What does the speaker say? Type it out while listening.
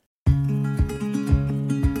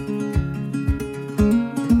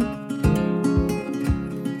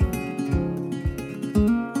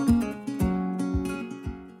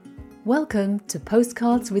Welcome to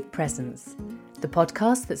Postcards with Presence, the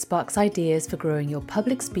podcast that sparks ideas for growing your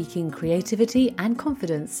public speaking creativity and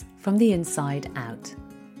confidence from the inside out.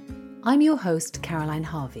 I'm your host, Caroline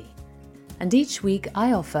Harvey, and each week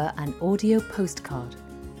I offer an audio postcard,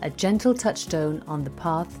 a gentle touchstone on the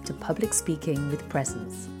path to public speaking with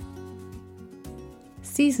presence.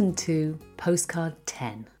 Season 2, Postcard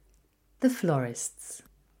 10, The Florists.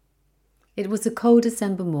 It was a cold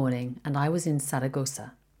December morning and I was in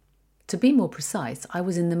Zaragoza. To be more precise, I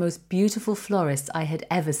was in the most beautiful florist I had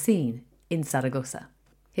ever seen in Zaragoza.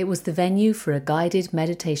 It was the venue for a guided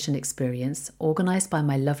meditation experience organised by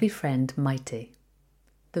my lovely friend Maite.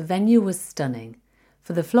 The venue was stunning,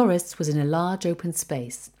 for the florist was in a large open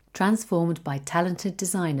space, transformed by talented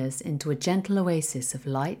designers into a gentle oasis of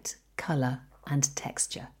light, colour and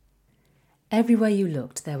texture. Everywhere you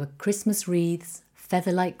looked there were Christmas wreaths,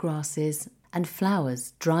 feather-like grasses and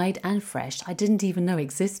flowers, dried and fresh, I didn't even know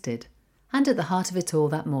existed. And at the heart of it all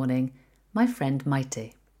that morning, my friend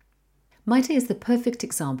Maite. Maite is the perfect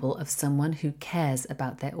example of someone who cares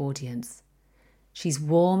about their audience. She's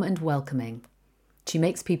warm and welcoming. She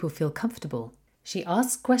makes people feel comfortable. She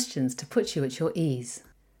asks questions to put you at your ease.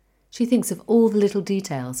 She thinks of all the little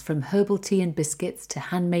details, from herbal tea and biscuits to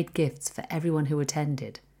handmade gifts for everyone who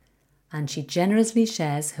attended. And she generously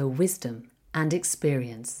shares her wisdom and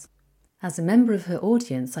experience. As a member of her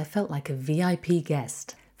audience, I felt like a VIP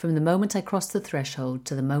guest. From the moment I crossed the threshold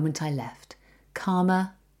to the moment I left,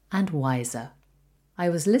 calmer and wiser. I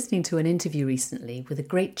was listening to an interview recently with a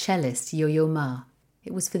great cellist, Yo-Yo Ma.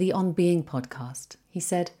 It was for the On Being podcast. He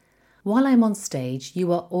said, "While I'm on stage,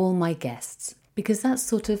 you are all my guests, because that's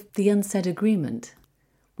sort of the unsaid agreement.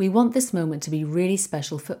 We want this moment to be really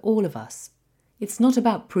special for all of us. It's not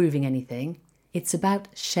about proving anything, it's about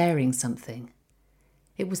sharing something."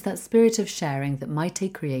 It was that spirit of sharing that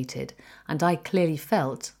Maite created, and I clearly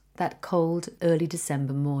felt that cold, early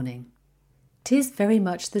December morning. 'Tis very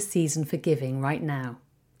much the season for giving right now.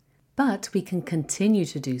 But we can continue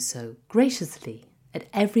to do so graciously at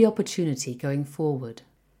every opportunity going forward.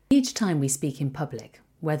 Each time we speak in public,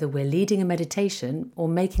 whether we're leading a meditation or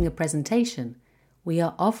making a presentation, we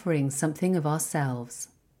are offering something of ourselves,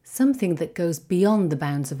 something that goes beyond the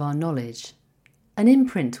bounds of our knowledge, an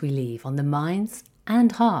imprint we leave on the minds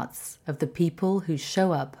and hearts of the people who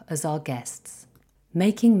show up as our guests,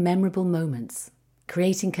 making memorable moments,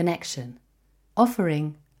 creating connection,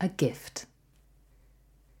 offering a gift.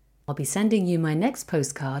 I'll be sending you my next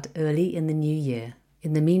postcard early in the new year.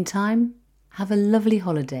 In the meantime, have a lovely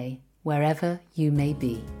holiday wherever you may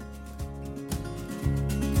be.